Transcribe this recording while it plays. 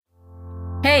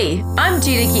Hey, I'm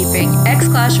Gina Keeping,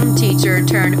 ex-classroom teacher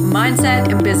turned mindset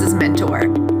and business mentor.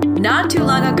 Not too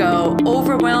long ago,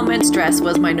 overwhelm and stress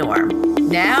was my norm.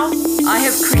 Now, I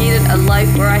have created a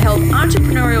life where I help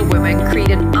entrepreneurial women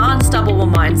create an unstoppable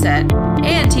mindset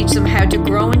and teach them how to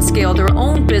grow and scale their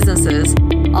own businesses,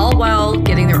 all while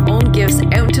getting their own gifts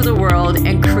out into the world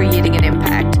and creating an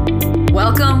impact.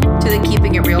 Welcome to the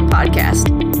Keeping It Real podcast,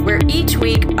 where each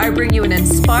week I bring you an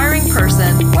inspiring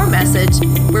person or message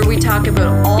where we talk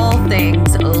about all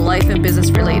things life and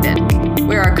business related,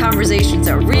 where our conversations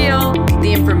are real, the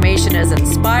information is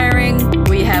inspiring,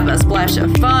 we have a splash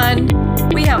of fun,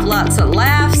 we have lots of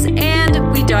laughs,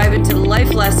 and we dive into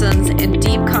life lessons and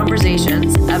deep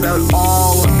conversations about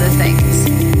all the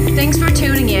things. Thanks for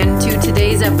tuning in to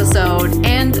today's episode,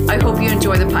 and I hope you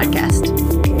enjoy the podcast.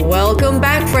 Welcome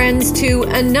back, friends, to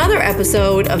another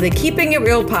episode of the Keeping It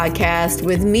Real podcast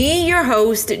with me, your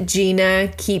host,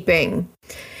 Gina Keeping.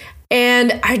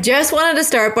 And I just wanted to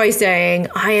start by saying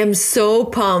I am so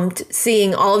pumped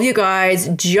seeing all of you guys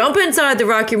jump inside the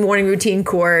Rock Your Morning Routine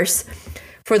course.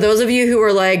 For those of you who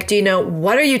are like, Gina,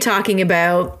 what are you talking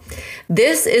about?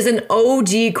 This is an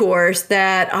OG course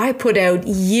that I put out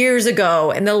years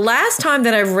ago. And the last time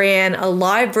that I ran a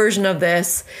live version of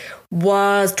this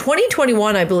was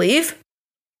 2021, I believe.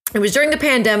 It was during the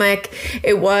pandemic.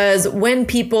 It was when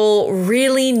people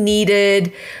really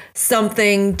needed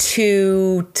something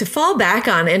to fall back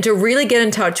on and to really get in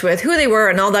touch with who they were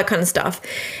and all that kind of stuff.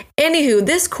 Anywho,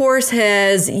 this course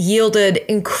has yielded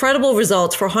incredible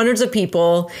results for hundreds of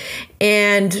people.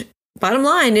 And bottom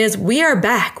line is we are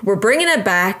back. We're bringing it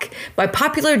back by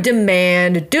popular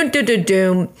demand.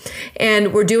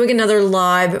 And we're doing another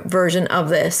live version of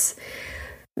this.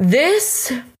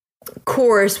 This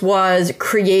course was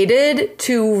created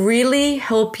to really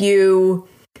help you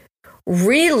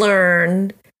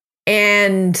relearn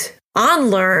and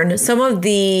unlearn some of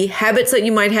the habits that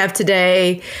you might have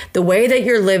today, the way that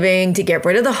you're living, to get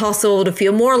rid of the hustle, to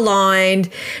feel more aligned,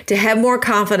 to have more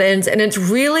confidence. And it's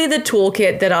really the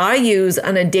toolkit that I use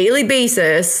on a daily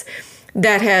basis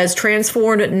that has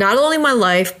transformed not only my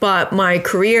life, but my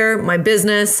career, my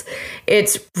business.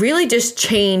 It's really just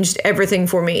changed everything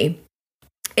for me.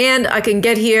 And I can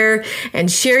get here and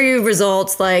share you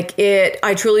results like it.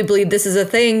 I truly believe this is a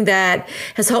thing that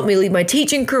has helped me lead my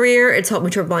teaching career. It's helped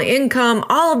me triple my income,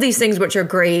 all of these things, which are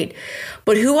great.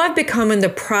 But who I've become in the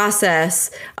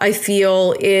process, I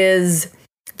feel, is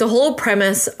the whole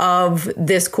premise of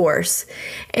this course.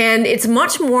 And it's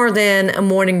much more than a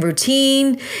morning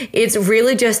routine. It's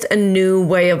really just a new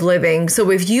way of living.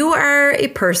 So if you are a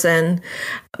person,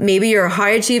 maybe you're a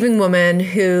high achieving woman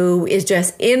who is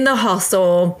just in the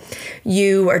hustle,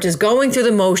 you are just going through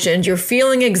the motions, you're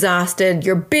feeling exhausted,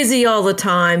 you're busy all the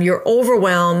time, you're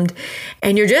overwhelmed,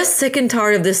 and you're just sick and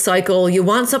tired of this cycle, you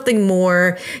want something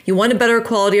more, you want a better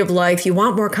quality of life, you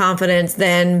want more confidence,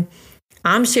 then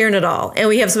I'm sharing it all. And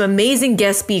we have some amazing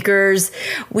guest speakers.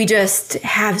 We just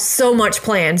have so much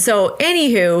planned. So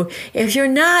anywho, if you're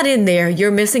not in there, you're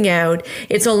missing out.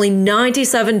 It's only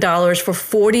 $97 for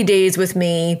 40 days with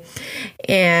me.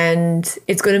 And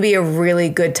it's going to be a really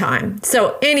good time.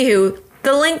 So anywho,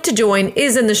 the link to join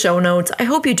is in the show notes. I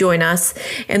hope you join us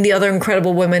and the other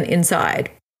incredible women inside.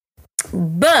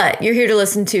 But you're here to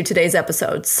listen to today's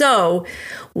episode. So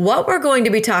what we're going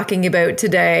to be talking about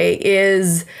today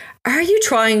is, are you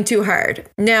trying too hard?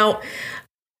 Now,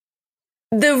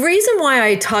 the reason why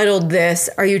I titled this,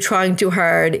 Are You Trying Too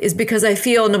Hard, is because I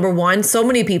feel, number one, so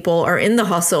many people are in the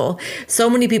hustle. So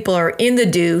many people are in the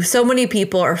do. So many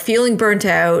people are feeling burnt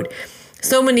out.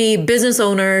 So many business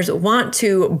owners want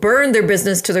to burn their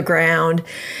business to the ground.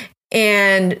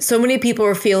 And so many people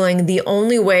are feeling the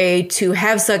only way to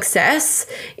have success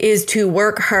is to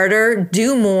work harder,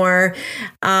 do more.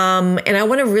 And I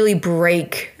want to really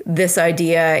break this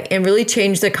idea and really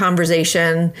change the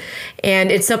conversation.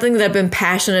 And it's something that I've been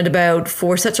passionate about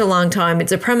for such a long time.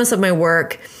 It's a premise of my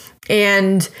work.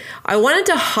 And I wanted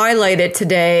to highlight it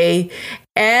today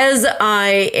as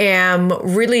I am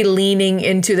really leaning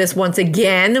into this once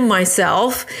again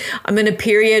myself. I'm in a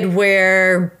period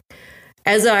where,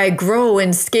 as I grow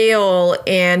and scale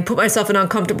and put myself in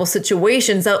uncomfortable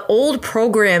situations, that old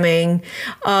programming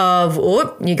of,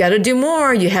 oh, you got to do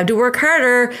more, you have to work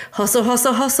harder, hustle,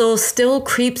 hustle, hustle, still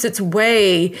creeps its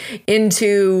way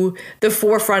into the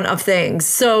forefront of things.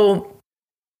 So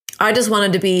I just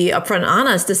wanted to be upfront and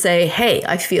honest to say, hey,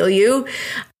 I feel you.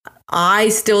 I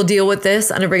still deal with this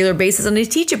on a regular basis and I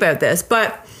teach about this.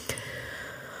 But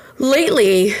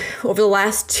Lately, over the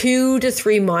last 2 to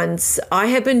 3 months, I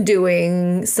have been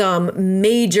doing some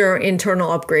major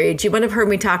internal upgrades. You might have heard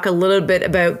me talk a little bit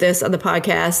about this on the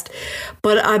podcast,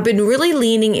 but I've been really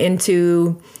leaning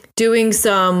into doing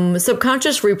some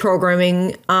subconscious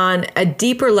reprogramming on a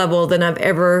deeper level than I've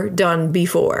ever done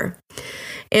before.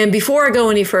 And before I go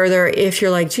any further, if you're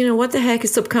like, Gina, what the heck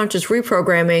is subconscious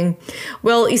reprogramming?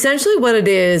 Well, essentially what it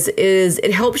is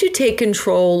it helps you take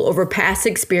control over past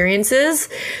experiences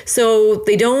so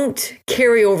they don't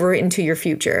carry over into your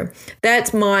future.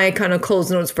 That's my kind of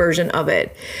closed notes version of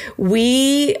it.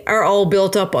 We are all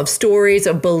built up of stories,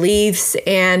 of beliefs,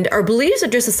 and our beliefs are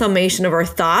just a summation of our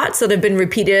thoughts that have been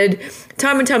repeated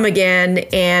time and time again,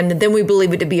 and then we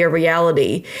believe it to be a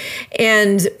reality.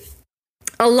 And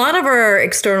a lot of our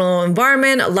external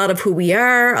environment, a lot of who we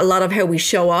are, a lot of how we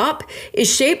show up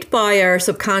is shaped by our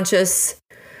subconscious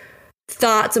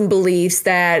thoughts and beliefs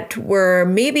that were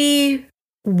maybe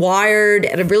wired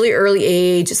at a really early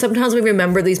age. Sometimes we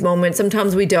remember these moments,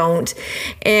 sometimes we don't.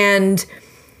 And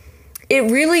it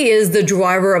really is the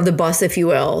driver of the bus, if you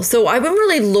will. So I've been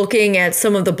really looking at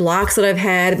some of the blocks that I've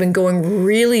had. I've been going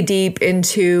really deep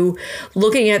into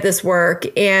looking at this work,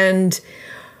 and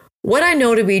what I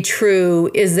know to be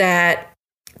true is that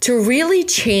to really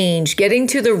change, getting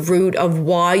to the root of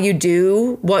why you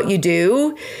do what you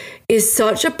do is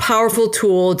such a powerful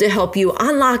tool to help you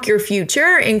unlock your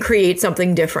future and create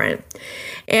something different.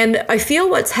 And I feel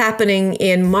what's happening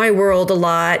in my world a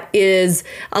lot is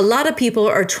a lot of people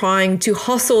are trying to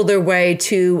hustle their way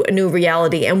to a new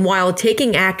reality. And while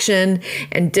taking action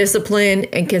and discipline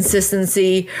and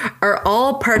consistency are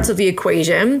all parts of the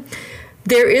equation,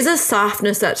 there is a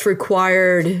softness that's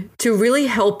required to really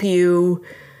help you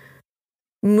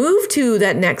move to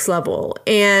that next level.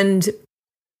 And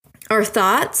our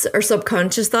thoughts, our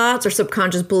subconscious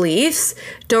beliefs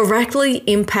directly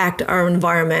impact our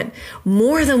environment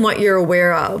more than what you're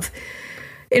aware of.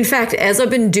 In fact, as I've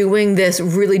been doing this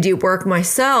really deep work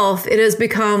myself, it has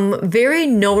become very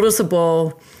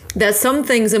noticeable that some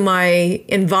things in my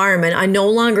environment I no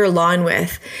longer align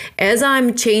with. As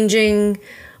I'm changing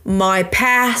my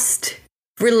past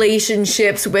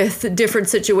relationships with different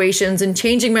situations and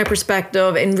changing my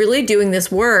perspective and really doing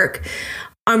this work,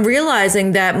 I'm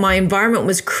realizing that my environment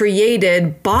was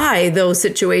created by those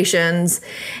situations.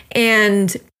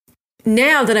 And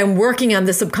now that I'm working on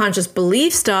the subconscious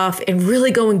belief stuff and really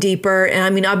going deeper, and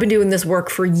I mean, I've been doing this work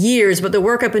for years, but the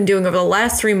work I've been doing over the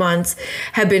last 3 months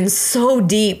have been so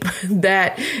deep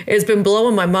that it's been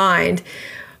blowing my mind.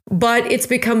 But it's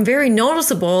become very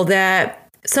noticeable that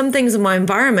some things in my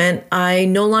environment I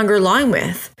no longer align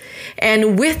with.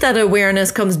 And with that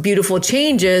awareness comes beautiful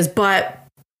changes, but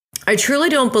I truly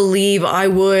don't believe I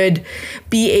would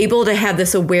be able to have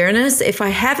this awareness if I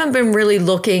haven't been really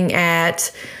looking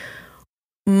at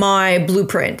my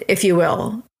blueprint, if you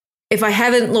will. If I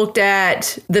haven't looked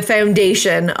at the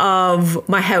foundation of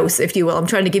my house, if you will. I'm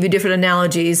trying to give you different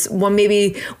analogies.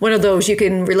 Maybe one of those you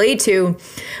can relate to.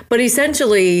 But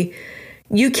essentially,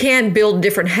 you can't build a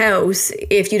different house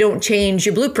if you don't change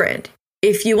your blueprint.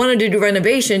 If you want to do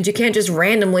renovations, you can't just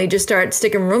randomly just start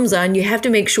sticking rooms on. You have to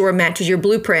make sure it matches your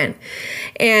blueprint.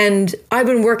 And I've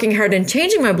been working hard in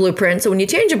changing my blueprint. So when you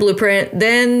change a blueprint,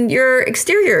 then your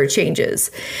exterior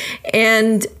changes.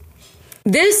 And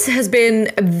this has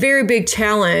been a very big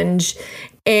challenge.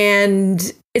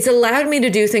 And it's allowed me to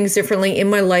do things differently in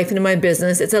my life and in my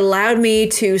business. It's allowed me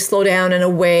to slow down in a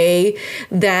way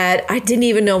that I didn't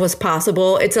even know was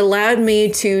possible. It's allowed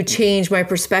me to change my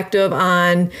perspective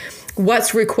on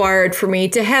what's required for me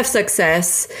to have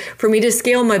success, for me to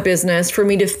scale my business, for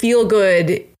me to feel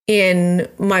good in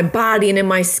my body and in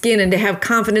my skin and to have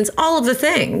confidence, all of the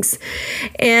things.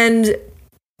 And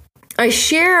I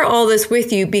share all this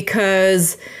with you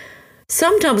because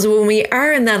sometimes when we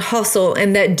are in that hustle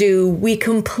and that do, we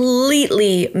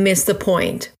completely miss the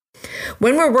point.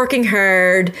 When we're working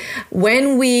hard,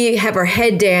 when we have our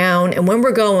head down and when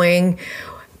we're going,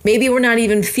 maybe we're not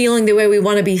even feeling the way we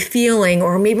want to be feeling,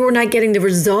 or maybe we're not getting the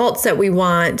results that we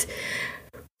want.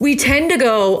 We tend to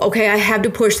go, okay, I have to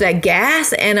push that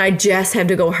gas and I just have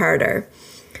to go harder.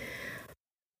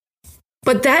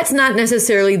 But that's not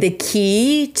necessarily the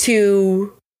key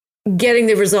to getting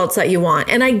the results that you want.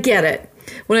 And I get it.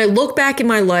 When I look back in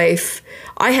my life,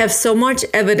 I have so much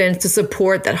evidence to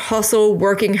support that hustle,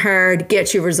 working hard,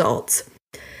 gets you results.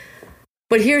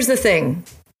 But here's the thing.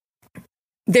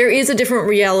 There is a different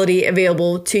reality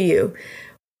available to you.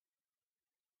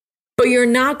 But you're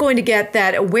not going to get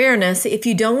that awareness if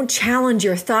you don't challenge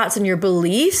your thoughts and your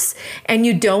beliefs and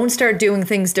you don't start doing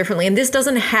things differently. And this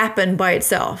doesn't happen by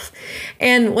itself.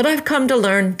 And what I've come to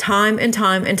learn time and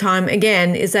time and time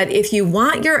again is that if you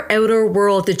want your outer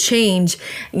world to change,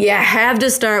 you have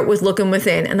to start with looking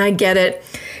within. And I get it.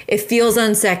 It feels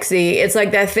unsexy. It's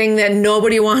like that thing that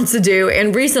nobody wants to do.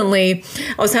 And recently,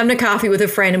 I was having a coffee with a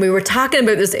friend and we were talking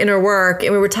about this inner work,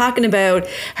 and we were talking about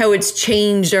how it's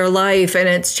changed our life and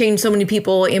it's changed so many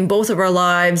people in both of our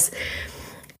lives.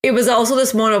 It was also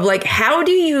this moment of like, how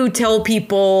do you tell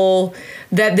people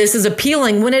that this is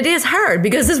appealing when it is hard?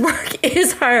 Because this work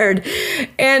is hard.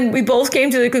 And we both came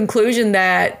to the conclusion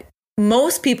that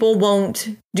most people won't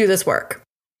do this work.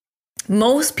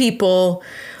 Most people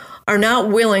are not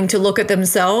willing to look at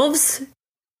themselves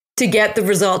to get the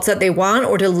results that they want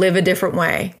or to live a different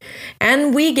way.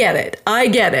 And we get it. I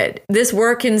get it. This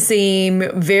work can seem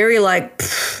very like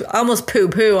almost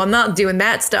poo-poo. I'm not doing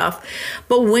that stuff.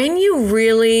 But when you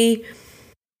really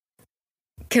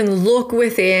can look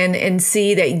within and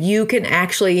see that you can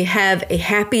actually have a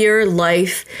happier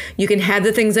life, you can have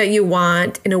the things that you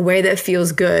want in a way that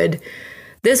feels good,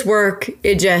 this work,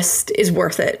 it just is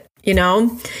worth it.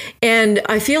 And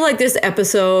I feel like this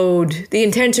episode, the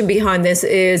intention behind this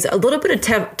is a little bit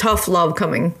of tough love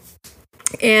coming.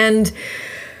 And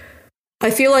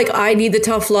I feel like I need the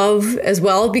tough love as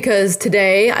well, because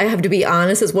today, I have to be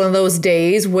honest, it's one of those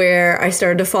days where I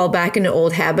started to fall back into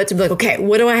old habits and be like, okay,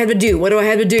 what do I have to do? What do I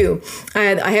have to do?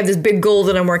 I have this big goal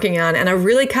that I'm working on, and I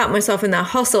really caught myself in that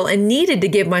hustle and needed to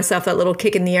give myself that little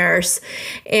kick in the arse.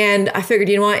 And I figured,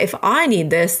 you know what, if I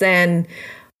need this, then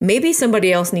maybe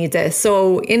somebody else needs this.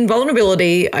 So in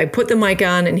vulnerability, I put the mic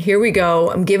on and here we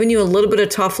go. I'm giving you a little bit of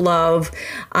tough love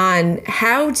on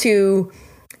how to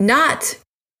not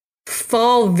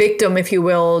fall victim, if you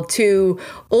will, to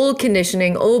old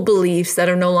conditioning, old beliefs that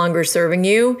are no longer serving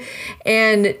you,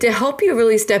 and to help you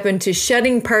really step into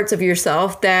shedding parts of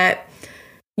yourself that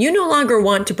you no longer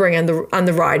want to bring on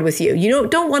the ride with you. You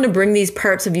don't want to bring these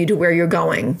parts of you to where you're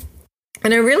going.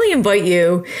 And I really invite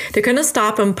you to kind of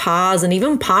stop and pause and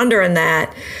even ponder on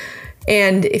that.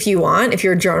 And if you want, if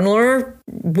you're a journaler,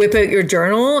 whip out your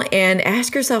journal and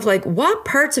ask yourself, like, what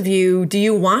parts of you do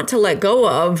you want to let go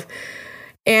of?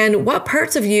 And what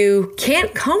parts of you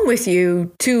can't come with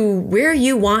you to where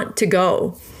you want to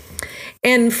go?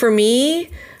 And for me,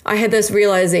 I had this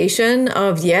realization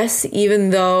of, yes,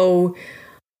 even though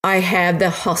I have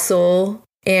the hustle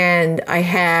and I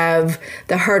have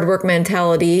the hard work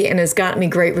mentality and it's gotten me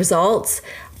great results,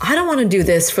 I don't want to do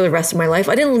this for the rest of my life.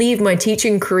 I didn't leave my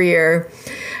teaching career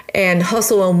and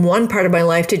hustle on one part of my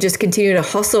life to just continue to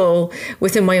hustle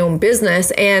within my own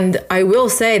business. And I will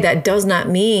say that does not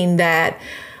mean that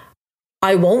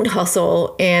I won't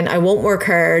hustle and I won't work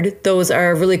hard. Those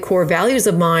are really core values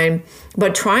of mine.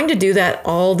 But trying to do that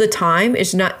all the time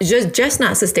is just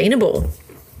not sustainable.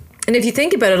 And if you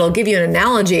think about it, I'll give you an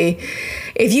analogy.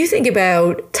 If you think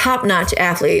about top-notch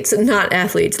athletes, not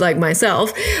athletes like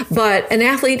myself, but an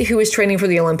athlete who is training for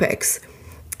the Olympics,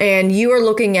 and you are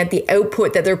looking at the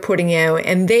output that they're putting out,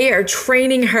 and they are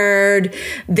training hard,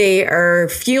 they are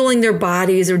fueling their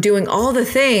bodies, they're doing all the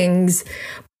things,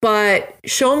 but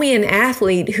show me an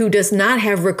athlete who does not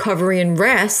have recovery and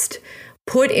rest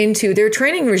put into their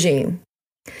training regime.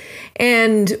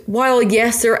 And while,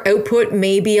 yes, their output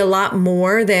may be a lot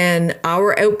more than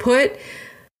our output,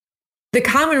 the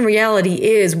common reality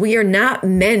is we are not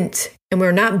meant and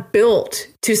we're not built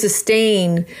to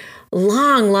sustain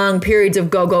long periods of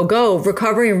go, go, go.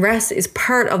 Recovery and rest is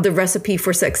part of the recipe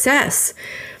for success.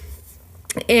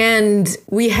 And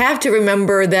we have to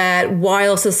remember that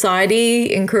while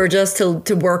society encourages us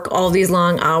to work all these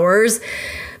long hours,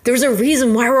 there's a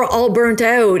reason why we're all burnt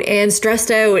out and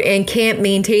stressed out and can't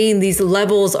maintain these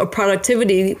levels of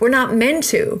productivity. We're not meant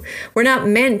to. We're not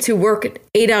meant to work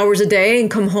 8 hours a day and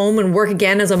come home and work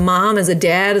again as a mom, as a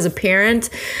dad, as a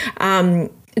parent.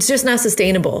 It's just not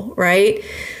sustainable, right?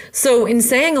 So in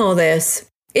saying all this,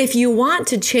 if you want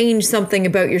to change something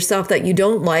about yourself that you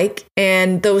don't like,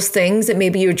 and those things that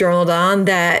maybe you journaled on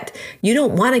that you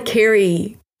don't want to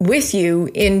carry with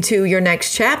you into your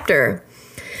next chapter,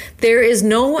 there is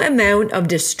no amount of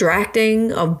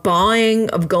distracting, of buying,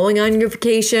 of going on your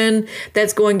vacation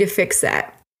that's going to fix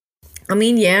that. I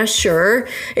mean, yeah, sure,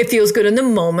 it feels good in the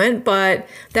moment, but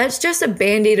that's just a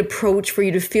Band-Aid approach for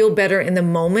you to feel better in the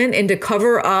moment and to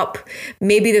cover up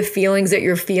maybe the feelings that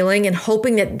you're feeling and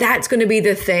hoping that that's going to be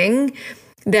the thing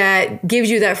that gives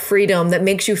you that freedom that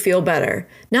makes you feel better.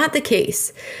 Not the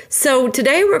case. So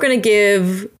today we're going to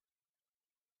give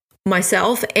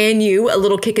myself and you a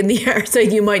little kick in the arse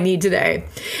that you might need today.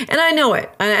 And I know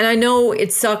it. And I know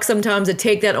it sucks sometimes to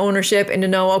take that ownership and to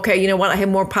know, okay, you know what? I have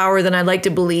more power than I'd like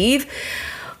to believe.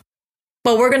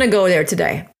 But we're going to go there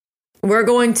today. We're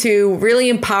going to really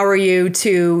empower you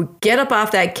to get up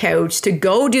off that couch, to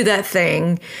go do that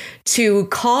thing, to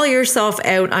call yourself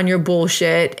out on your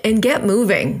bullshit and get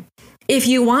moving. If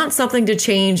you want something to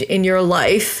change in your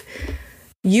life,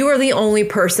 you are the only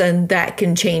person that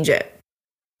can change it.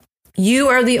 You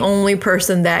are the only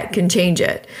person that can change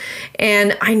it.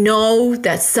 And I know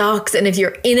that sucks. And if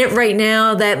you're in it right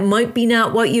now, that might be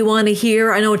not what you want to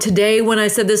hear. I know today when I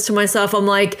said this to myself, I'm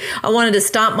like, I wanted to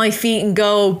stomp my feet and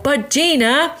go, but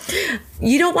Gina,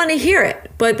 you don't want to hear it.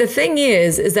 But the thing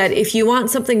is that if you want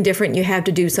something different, you have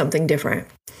to do something different.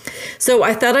 So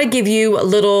I thought I'd give you a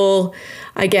little,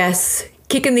 I guess,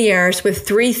 kick in the arse with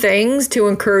 3 things to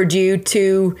encourage you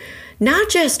to not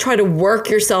just try to work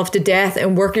yourself to death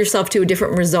and work yourself to a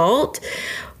different result,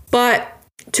 but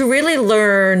to really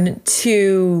learn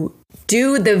to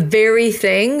do the very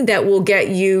thing that will get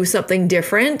you something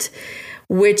different,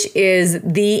 which is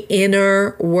the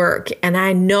inner work. And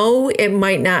I know it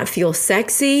might not feel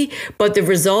sexy, but the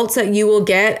results that you will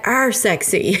get are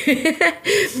sexy.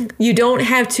 You don't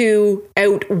have to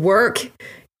outwork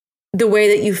the way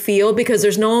that you feel, because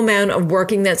there's no amount of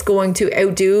working that's going to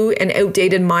outdo an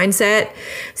outdated mindset.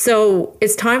 So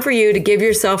it's time for you to give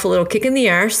yourself a little kick in the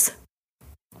arse.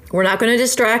 We're not going to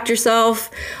distract yourself.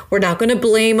 We're not going to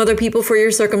blame other people for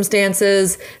your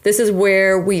circumstances. This is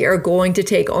where we are going to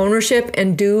take ownership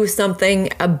and do something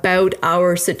about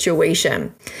our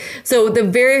situation. So the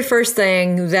very first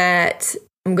thing that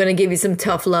I'm going to give you some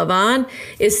tough love on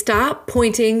is stop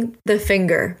pointing the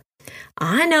finger.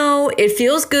 I know it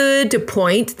feels good to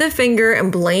point the finger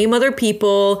and blame other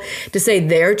people, to say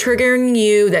they're triggering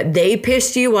you, that they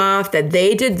pissed you off, that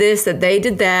they did this, that they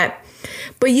did that.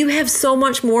 But you have so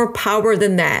much more power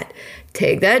than that.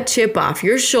 Take that chip off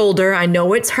your shoulder. I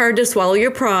know it's hard to swallow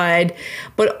your pride,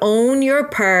 but own your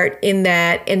part in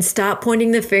that and stop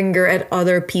pointing the finger at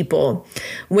other people.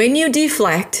 When you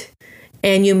deflect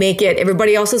and you make it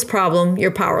everybody else's problem, you're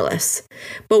powerless.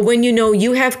 But when you know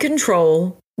you have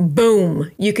control,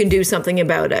 boom, you can do something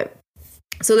about it.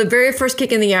 So the very first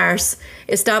kick in the arse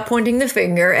is stop pointing the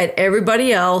finger at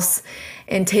everybody else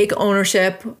and take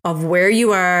ownership of where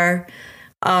you are,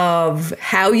 of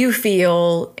how you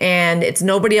feel, and it's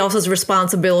nobody else's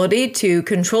responsibility to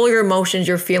control your emotions,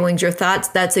 your feelings, your thoughts.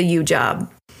 That's a you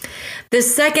job. The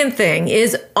second thing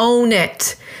is own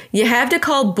it. You have to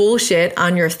call bullshit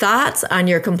on your thoughts, on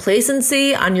your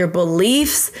complacency, on your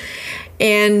beliefs.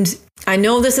 And I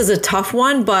know this is a tough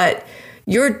one, but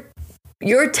your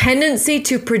tendency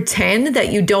to pretend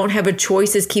that you don't have a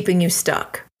choice is keeping you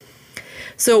stuck.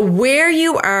 So where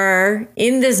you are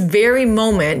in this very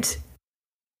moment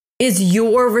is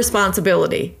your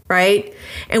responsibility, right?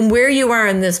 And where you are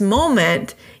in this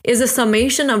moment is a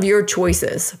summation of your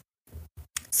choices.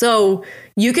 So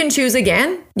you can choose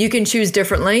again, you can choose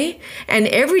differently, and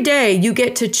every day you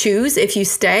get to choose if you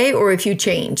stay or if you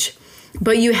change.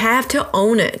 But you have to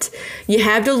own it. You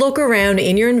have to look around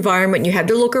in your environment. You have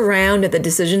to look around at the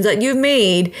decisions that you've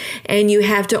made, and you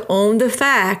have to own the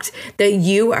fact that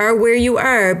you are where you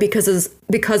are because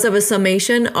of a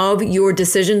summation of your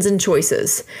decisions and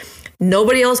choices.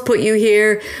 Nobody else put you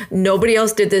here. Nobody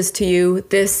else did this to you.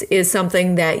 This is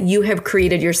something that you have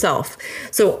created yourself.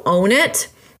 So own it.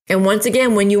 And once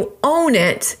again, when you own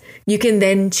it, you can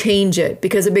then change it,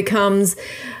 because it becomes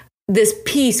this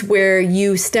piece where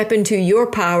you step into your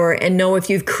power and know if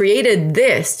you've created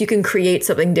this, you can create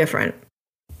something different.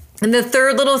 And the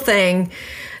third little thing,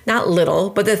 not little,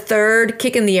 but the third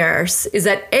kick in the arse is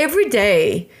that every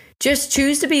day, just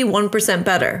choose to be 1%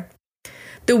 better.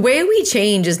 The way we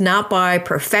change is not by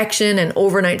perfection and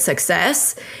overnight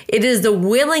success. It is the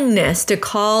willingness to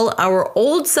call our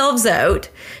old selves out,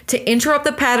 to interrupt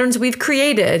the patterns we've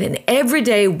created, and every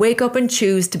day wake up and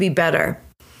choose to be better.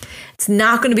 It's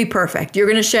not going to be perfect. You're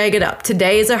going to shag it up.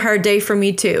 Today is a hard day for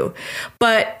me too.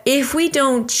 But if we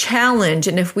don't challenge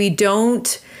and if we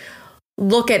don't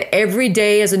look at every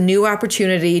day as a new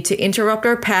opportunity to interrupt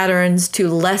our patterns, to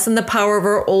lessen the power of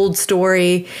our old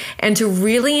story, and to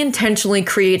really intentionally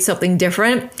create something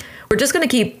different, we're just going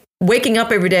to keep waking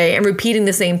up every day and repeating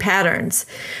the same patterns.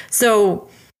 So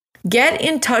get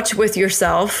in touch with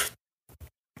yourself.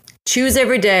 Choose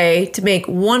every day to make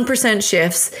 1%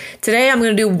 shifts. Today, I'm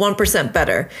going to do 1%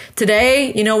 better.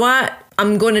 Today, you know what?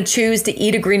 I'm going to choose to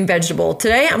eat a green vegetable.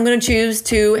 Today, I'm going to choose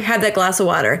to have that glass of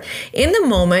water. In the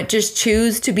moment, just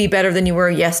choose to be better than you were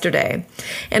yesterday.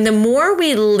 And the more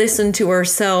we listen to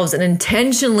ourselves and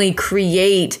intentionally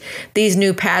create these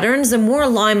new patterns, the more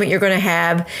alignment you're going to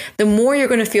have, the more you're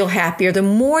going to feel happier, the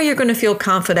more you're going to feel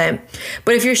confident.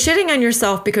 But if you're shitting on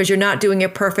yourself because you're not doing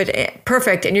it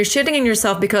perfect, and you're shitting on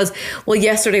yourself because, well,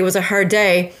 yesterday was a hard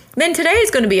day, then today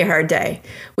is going to be a hard day.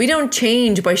 We don't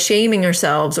change by shaming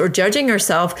ourselves or judging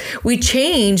ourselves. We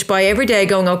change by every day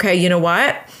going, okay, you know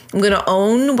what? I'm going to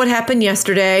own what happened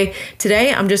yesterday.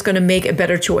 Today, I'm just going to make a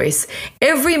better choice.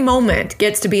 Every moment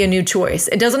gets to be a new choice.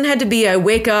 It doesn't have to be I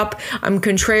wake up, I'm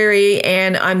contrary,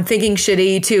 and I'm thinking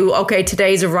shitty to, okay,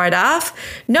 today's a write-off.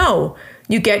 No.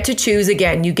 You get to choose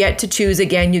again. You get to choose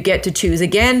again. You get to choose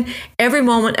again every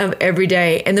moment of every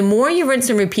day. And the more you rinse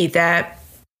and repeat that,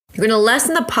 you're going to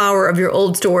lessen the power of your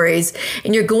old stories,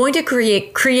 and you're going to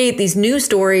create these new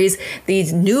stories,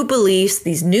 these new beliefs,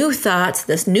 these new thoughts,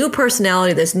 this new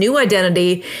personality, this new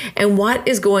identity. And what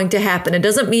is going to happen? It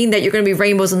doesn't mean that you're going to be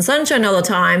rainbows and sunshine all the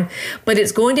time, but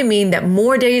it's going to mean that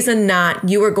more days than not,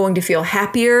 you are going to feel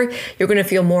happier. You're going to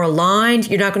feel more aligned.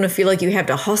 You're not going to feel like you have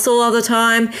to hustle all the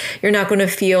time. You're not going to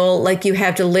feel like you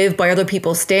have to live by other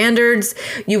people's standards.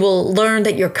 You will learn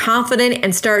that you're confident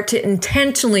and start to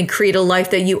intentionally create a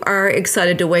life that you are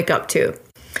excited to wake up to.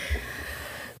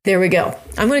 There we go.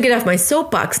 I'm going to get off my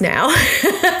soapbox now. And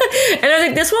I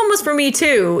think this one was for me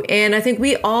too. And I think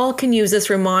we all can use this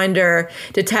reminder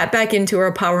to tap back into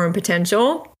our power and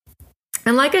potential.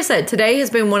 And like I said, today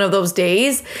has been one of those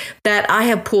days that I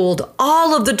have pulled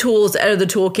all of the tools out of the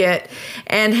toolkit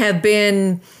and have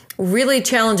been really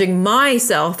challenging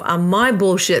myself on my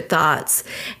bullshit thoughts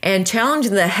and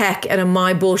challenging the heck out of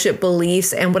my bullshit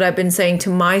beliefs and what I've been saying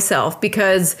to myself,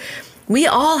 because we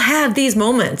all have these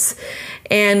moments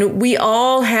and we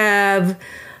all have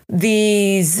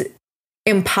these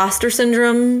imposter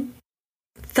syndrome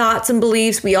thoughts and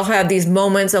beliefs. We all have these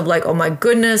moments of like, oh my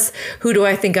goodness, who do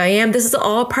I think I am? This is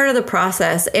all part of the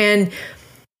process. And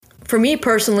for me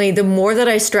personally, the more that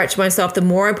I stretch myself, the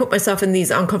more I put myself in these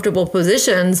uncomfortable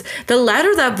positions, the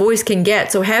louder that voice can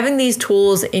get. So having these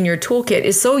tools in your toolkit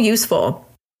is so useful.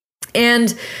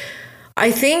 And I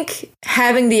think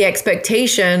having the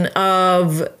expectation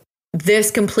of this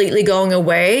completely going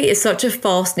away is such a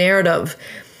false narrative.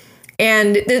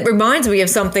 And it reminds me of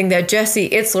something that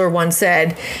Jesse Itzler once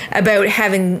said about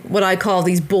having what I call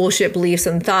these bullshit beliefs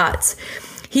and thoughts.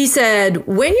 He said,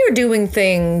 when you're doing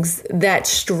things that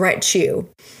stretch you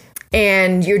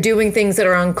and you're doing things that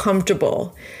are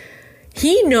uncomfortable,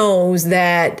 he knows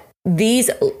that these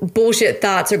bullshit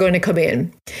thoughts are going to come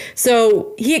in.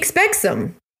 So he expects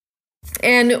them.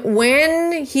 And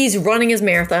when he's running his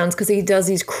marathons, because he does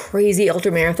these crazy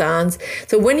ultra marathons,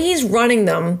 so when he's running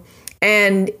them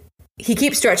and he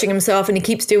keeps stretching himself and he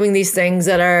keeps doing these things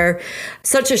that are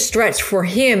such a stretch for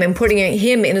him and putting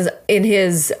him in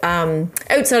his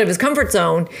outside of his comfort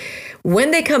zone. When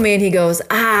they come in, he goes,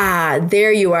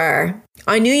 there you are.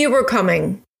 I knew you were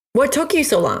coming. What took you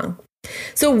so long?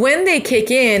 So when they kick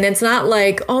in, it's not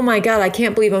like, oh my God, I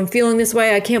can't believe I'm feeling this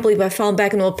way. I can't believe I've fallen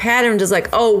back into old patterns. It's like,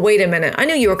 oh, wait a minute. I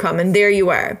knew you were coming. There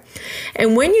you are.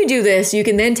 And when you do this, you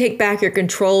can then take back your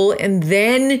control, and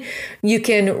then you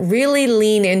can really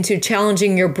lean into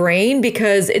challenging your brain,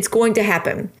 because it's going to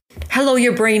happen. Hello,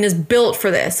 your brain is built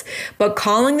for this. But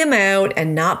calling them out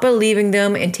and not believing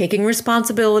them and taking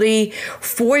responsibility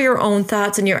for your own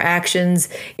thoughts and your actions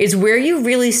is where you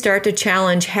really start to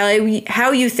challenge how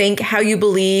you think, how you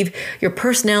believe, your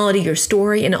personality, your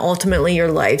story, and ultimately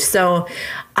your life. So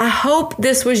I hope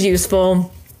this was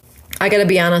useful. I gotta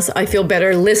be honest, I feel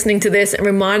better listening to this and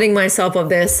reminding myself of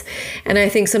this. And I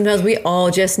think sometimes we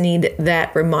all just need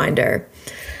that reminder.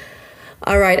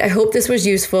 All right, I hope this was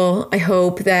useful. I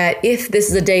hope that if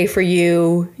this is a day for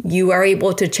you, you are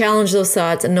able to challenge those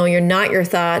thoughts and know you're not your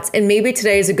thoughts. And maybe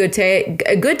today is a good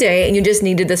day and you just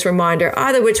needed this reminder.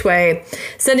 Either which way,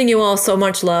 sending you all so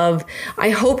much love. I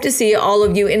hope to see all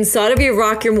of you inside of your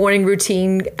Rock Your Morning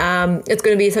routine. It's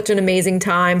going to be such an amazing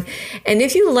time. And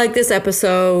if you like this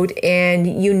episode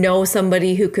and you know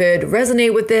somebody who could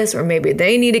resonate with this, or maybe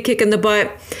they need a kick in the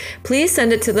butt, please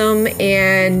send it to them.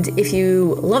 And if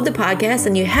you love the podcast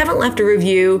and you haven't left a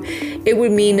review, it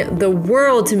would mean the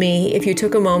world to me if you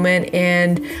took a moment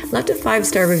and left a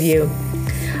 5-star review.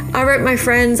 All right, my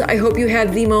friends, I hope you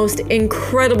have the most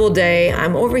incredible day.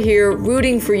 I'm over here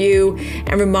rooting for you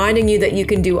and reminding you that you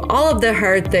can do all of the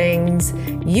hard things.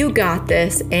 You got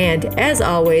this. And as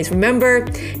always, remember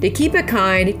to keep it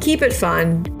kind, keep it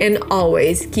fun, and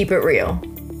always keep it real.